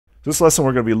This lesson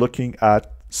we're going to be looking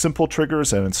at simple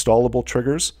triggers and installable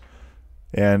triggers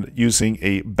and using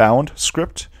a bound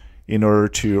script in order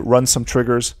to run some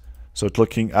triggers. So it's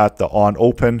looking at the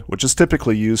onOpen, which is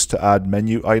typically used to add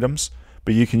menu items,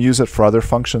 but you can use it for other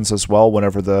functions as well.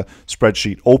 Whenever the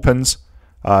spreadsheet opens,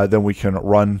 then we can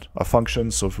run a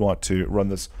function. So if we want to run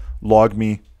this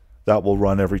logme, that will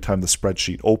run every time the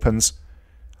spreadsheet opens.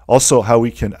 Also, how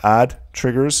we can add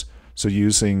triggers, so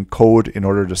using code in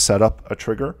order to set up a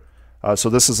trigger. So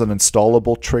this is an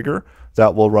installable trigger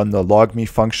that will run the logme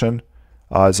function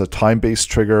as a time-based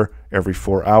trigger every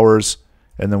 4 hours,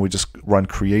 and then we just run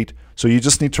create. So you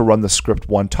just need to run the script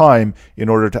one time in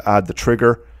order to add the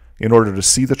trigger. In order to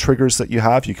see the triggers that you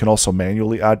have, you can also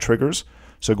manually add triggers.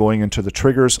 So going into the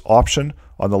triggers option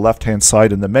on the left-hand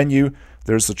side in the menu,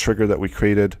 there's the trigger that we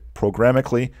created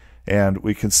programmatically, and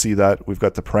we can see that we've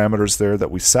got the parameters there that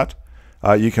we set.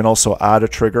 You can also add a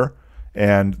trigger,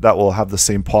 and that will have the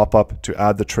same pop-up to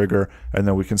add the trigger, and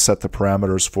then we can set the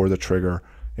parameters for the trigger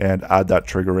and add that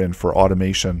trigger in for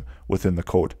automation within the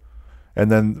code.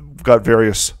 And then we've got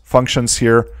various functions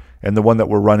here, and the one that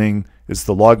we're running is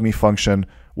the logme function,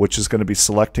 which is going to be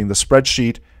selecting the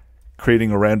spreadsheet,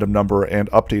 creating a random number, and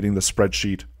updating the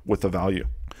spreadsheet with a value.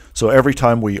 So every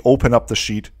time we open up the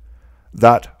sheet,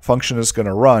 that function is going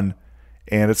to run,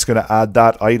 and it's going to add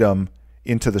that item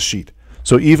into the sheet.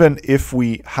 So even if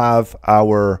we have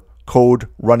our code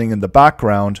running in the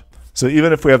background, we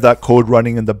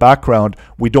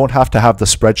don't have to have the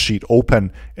spreadsheet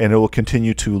open, and it will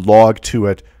continue to log to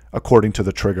it according to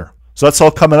the trigger. So that's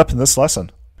all coming up in this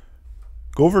lesson.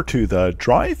 Go over to the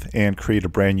drive and create a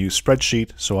brand new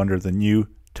spreadsheet. So under the new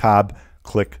tab,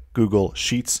 click Google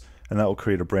Sheets, and that will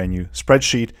create a brand new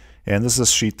spreadsheet. And this is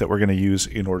a sheet that we're going to use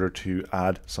in order to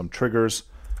add some triggers.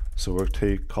 So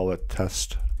we'll call it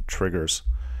test triggers.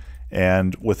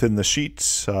 And within the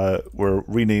sheet, we'll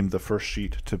rename the first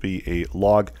sheet to be a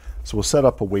log. So we'll set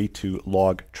up a way to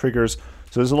log triggers.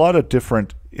 So there's a lot of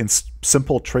different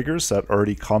simple triggers that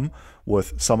already come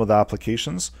with some of the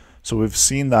applications. So we've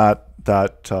seen that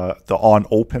the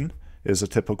onOpen is a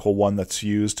typical one that's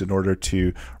used in order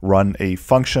to run a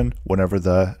function whenever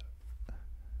the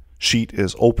sheet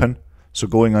is open. So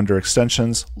going under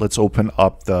extensions, let's open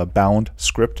up the bound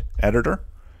script editor,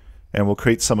 and we'll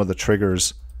create some of the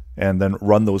triggers and then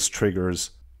run those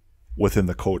triggers within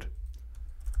the code.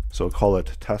 So we'll call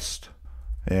it test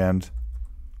and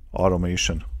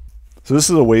automation. So this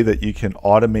is a way that you can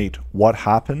automate what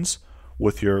happens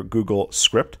with your Google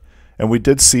script. And we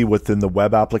did see within the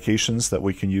web applications that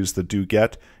we can use the do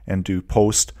get and do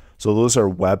post. So those are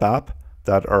web app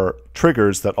that are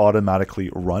triggers that automatically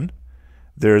run.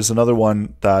 There's another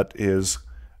one that is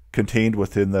contained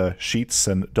within the sheets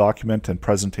and document and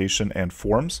presentation and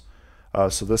forms.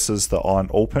 So this is the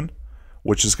onOpen,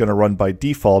 which is going to run by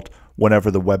default whenever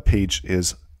the web page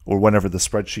is, or whenever the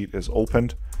spreadsheet is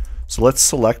opened. So let's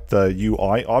select the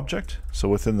UI object. So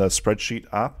within the spreadsheet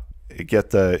app,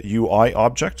 get the UI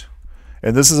object.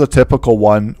 And this is a typical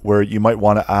one where you might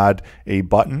want to add a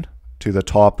button to the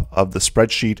top of the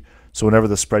spreadsheet. So whenever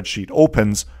the spreadsheet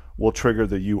opens, we'll trigger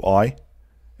the UI.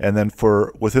 And then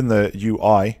within the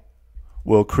UI,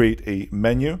 we'll create a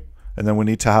menu. And then we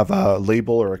need to have a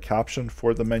label or a caption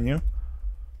for the menu.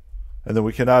 And then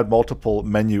we can add multiple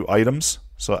menu items.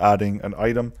 So adding an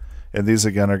item. And these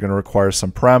again are going to require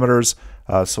some parameters.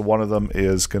 So one of them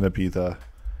is going to be the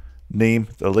name,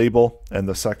 the label, and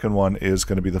the second one is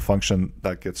going to be the function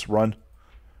that gets run.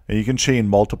 And you can chain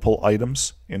multiple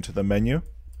items into the menu,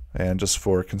 and just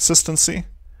for consistency,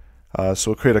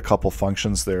 so we'll create a couple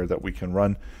functions there that we can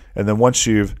run. And then once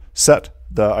you've set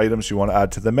the items you want to add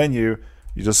to the menu,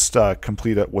 you just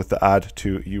complete it with the add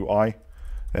to UI,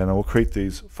 and we'll create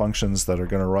these functions that are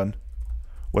going to run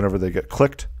whenever they get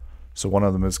clicked. So one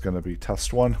of them is going to be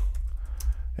test1,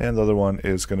 and the other one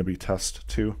is going to be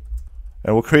test2.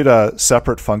 And we'll create a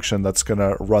separate function that's going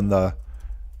to run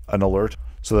an alert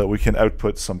so that we can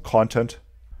output some content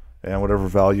and whatever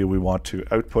value we want to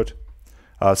output.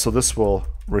 So this will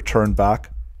return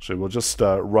back. So we'll just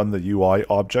run the UI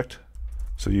object.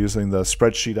 So using the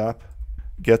spreadsheet app,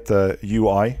 get the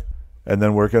UI, and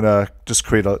then we're going to just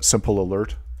create a simple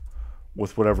alert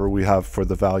with whatever we have for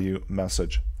the value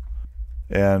message.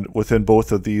 And within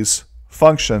both of these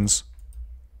functions,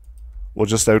 we'll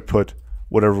just output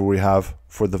whatever we have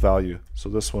for the value. So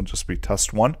this one just be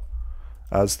test1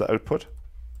 as the output.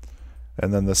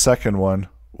 And then the second one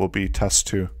will be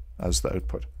test2 as the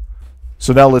output.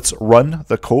 So now let's run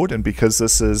the code. And because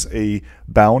this is a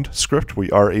bound script,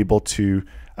 we are able to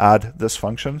add this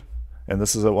function. And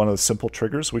this is one of the simple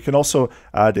triggers. We can also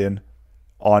add in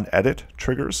onEdit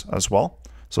triggers as well.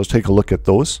 So let's take a look at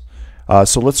those.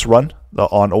 So let's run the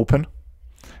onOpen.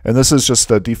 And this is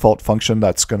just a default function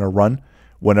that's going to run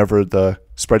whenever the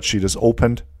spreadsheet is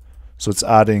opened. So it's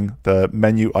adding the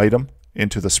menu item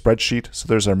into the spreadsheet. So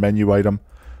there's our menu item.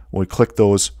 When we click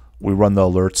those, we run the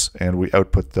alerts and we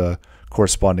output the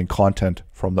corresponding content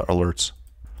from the alerts.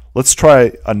 Let's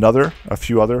try a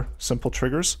few other simple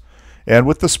triggers. And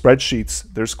with the spreadsheets,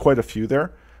 there's quite a few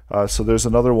there. So there's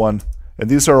another one, and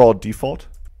these are all default.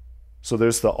 So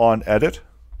there's the onEdit,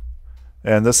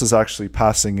 and this is actually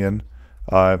passing in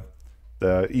the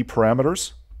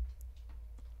parameters.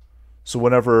 So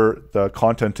whenever the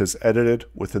content is edited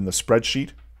within the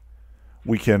spreadsheet,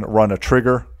 we can run a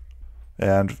trigger.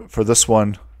 And for this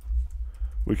one,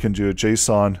 we can do a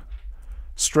JSON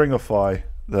stringify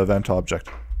the event object.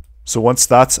 So once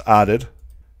that's added,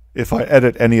 if I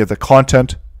edit any of the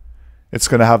content, it's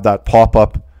going to have that pop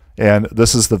up, and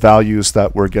this is the values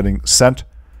that we're getting sent.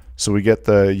 So we get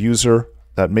the user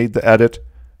that made the edit,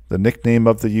 the nickname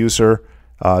of the user,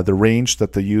 the range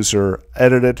that the user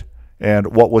edited,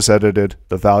 and what was edited,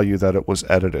 the value that it was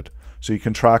edited. So you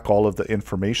can track all of the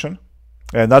information,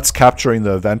 and that's capturing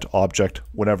the event object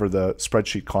whenever the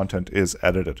spreadsheet content is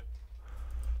edited.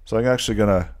 So I'm actually going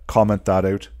to comment that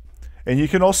out. And you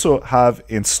can also have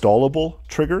installable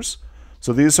triggers.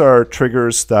 So these are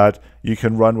triggers that you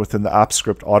can run within the app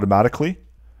script automatically.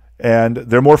 And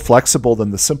they're more flexible than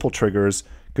the simple triggers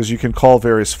because you can call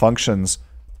various functions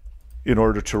in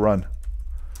order to run.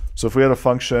 So if we had a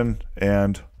function,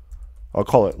 and I'll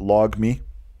call it logme,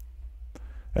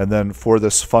 and then for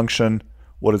this function,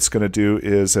 what it's going to do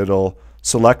is it'll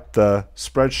select the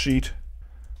spreadsheet.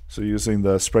 So using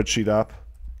the spreadsheet app,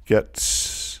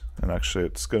 and actually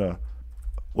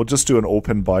we'll just do an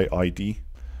open by ID,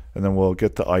 and then we'll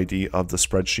get the ID of the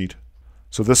spreadsheet.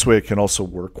 So this way it can also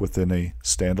work within a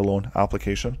standalone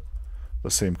application,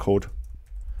 the same code.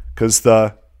 Because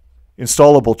the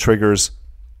installable triggers,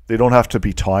 they don't have to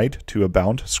be tied to a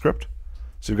bound script.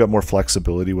 So you've got more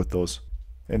flexibility with those.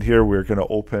 And here we're going to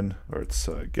open, or it's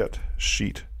get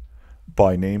sheet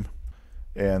by name.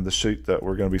 And the sheet that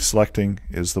we're going to be selecting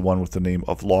is the one with the name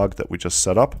of log that we just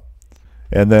set up.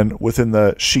 And then within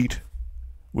the sheet,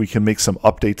 we can make some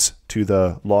updates to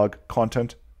the log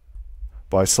content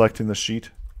by selecting the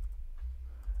sheet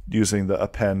using the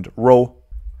append row.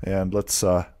 And let's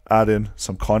add in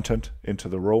some content into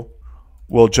the row.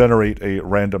 We'll generate a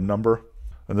random number,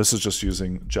 and this is just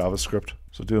using JavaScript.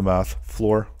 So do math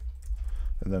floor,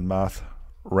 and then math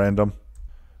random.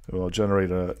 And we'll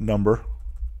generate a number.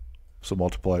 So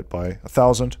multiply it by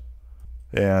 1,000,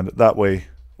 and that way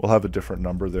we'll have a different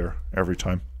number there every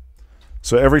time.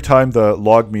 So every time the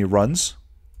logme runs,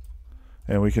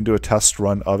 and we can do a test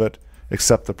run of it,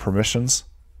 accept the permissions.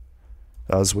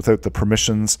 As without the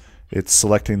permissions, it's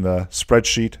selecting the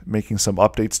spreadsheet, making some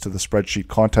updates to the spreadsheet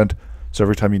content. So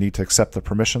every time you need to accept the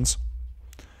permissions.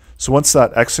 So once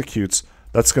that executes,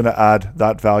 that's going to add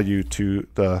that value to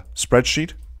the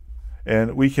spreadsheet.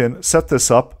 And we can set this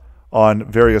up on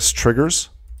various triggers.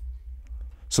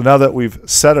 So now that we've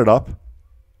set it up,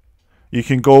 you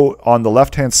can go on the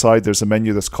left-hand side, there's a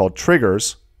menu that's called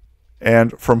Triggers.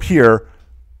 And from here,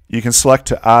 you can select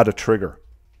to add a trigger.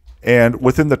 And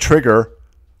within the trigger,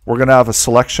 we're going to have a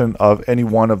selection of any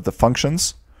one of the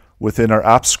functions within our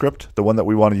app script. The one that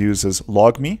we want to use is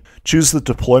logme. Choose the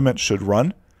deployment should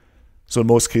run. So in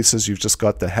most cases, you've just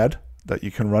got the head that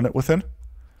you can run it within.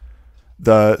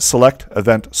 The select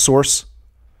event source.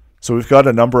 So we've got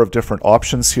a number of different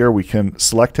options here. We can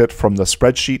select it from the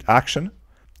spreadsheet action,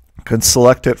 can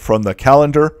select it from the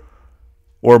calendar,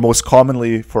 or most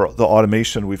commonly for the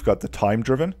automation, we've got the time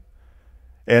driven.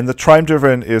 And the time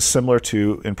driven is similar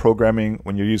to in programming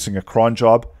when you're using a cron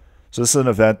job. So this is an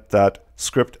event that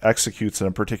script executes in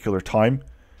a particular time.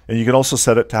 And you can also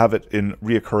set it to have it in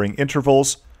reoccurring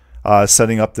intervals,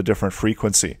 setting up the different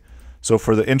frequency. So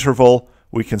for the interval,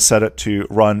 we can set it to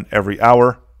run every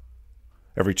hour,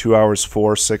 every 2 hours,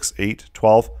 4, 6, 8,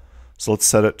 12. So let's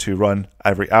set it to run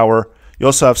every hour. You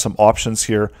also have some options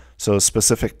here. So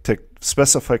specific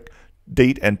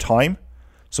date and time.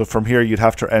 So from here, you'd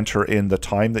have to enter in the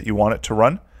time that you want it to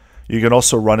run. You can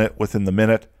also run it within the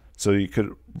minute. So you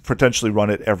could potentially run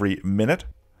it every minute.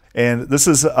 And this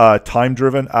is a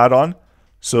time-driven add-on.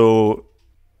 So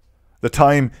the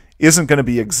time isn't going to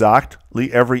be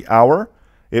exactly every hour.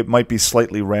 It might be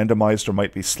slightly randomized or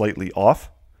might be slightly off.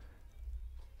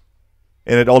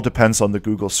 And it all depends on the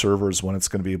Google servers when it's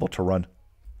going to be able to run.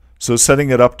 So setting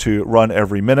it up to run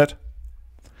every minute.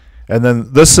 And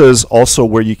then this is also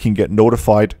where you can get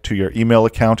notified to your email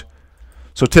account.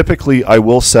 So typically I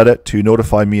will set it to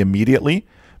notify me immediately,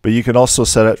 but you can also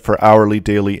set it for hourly,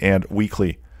 daily, and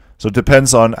weekly. So it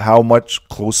depends on how much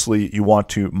closely you want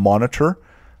to monitor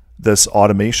this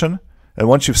automation. And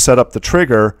once you've set up the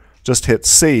trigger, just hit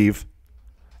save,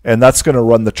 and that's going to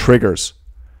run the triggers.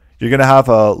 You're going to have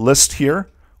a list here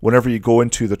whenever you go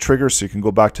into the trigger, so you can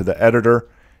go back to the editor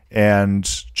and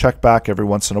check back every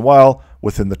once in a while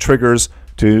within the triggers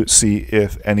to see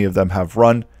if any of them have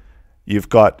run. You've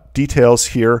got details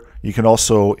here. You can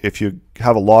also, if you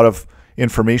have a lot of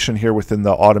information here within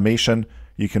the automation,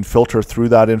 you can filter through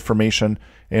that information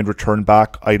and return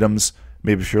back items,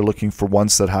 maybe if you're looking for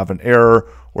ones that have an error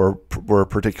or were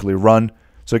particularly run.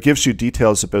 So it gives you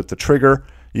details about the trigger.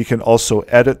 You can also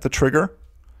edit the trigger,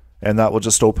 and that will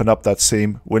just open up that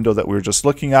same window that we were just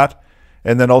looking at.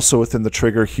 And then also within the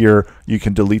trigger here, you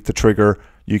can delete the trigger.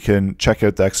 You can check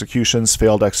out the executions,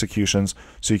 failed executions,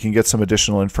 so you can get some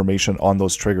additional information on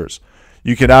those triggers.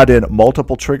 You can add in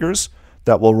multiple triggers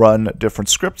that will run different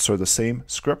scripts or the same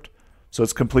script. So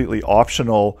it's completely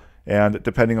optional and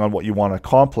depending on what you want to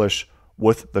accomplish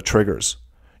with the triggers.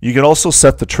 You can also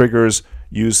set the triggers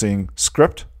using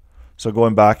script. So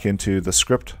going back into the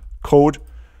script code,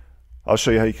 I'll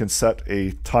show you how you can set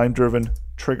a time-driven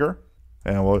trigger,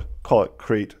 and we'll call it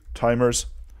create timers.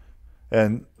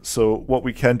 And so what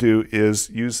we can do is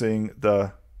using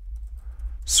the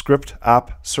script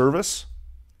app service,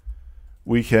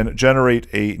 we can generate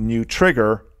a new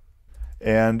trigger,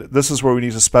 and this is where we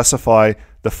need to specify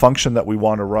the function that we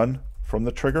want to run from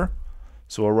the trigger.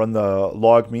 So we'll run the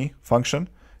logme function.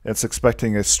 It's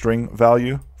expecting a string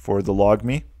value for the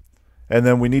logme. And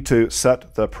then we need to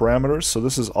set the parameters. So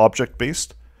this is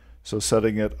object-based. So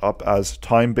setting it up as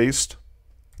time-based.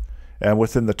 And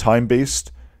within the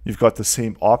time-based, you've got the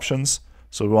same options.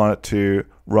 So we want it to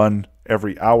run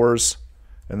every hours.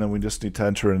 And then we just need to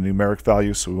enter a numeric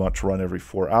value. So we want to run every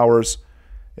 4 hours.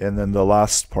 And then the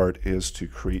last part is to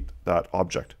create that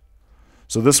object.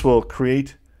 So this will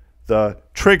create the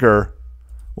trigger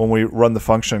when we run the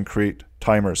function create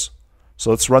timers. So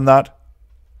let's run that.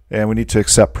 And we need to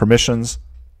accept permissions,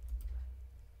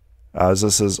 as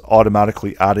this is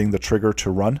automatically adding the trigger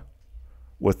to run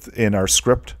within our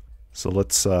script. So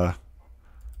let's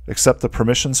accept the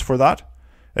permissions for that.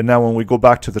 And now when we go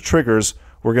back to the triggers,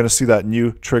 we're going to see that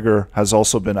new trigger has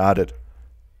also been added.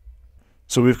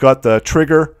 So we've got the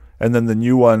trigger and then the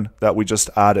new one that we just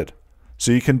added.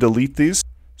 So you can delete these.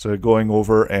 So going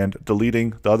over and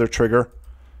deleting the other trigger.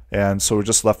 And so we're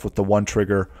just left with the one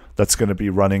trigger that's going to be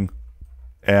running.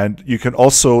 And you can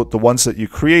also, the ones that you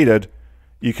created,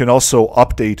 you can also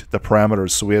update the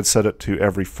parameters. So we had set it to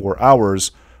every 4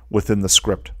 hours within the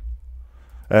script.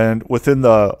 And within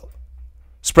the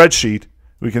spreadsheet,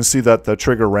 we can see that the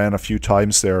trigger ran a few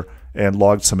times there and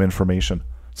logged some information.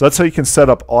 So that's how you can set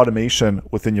up automation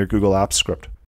within your Google Apps script.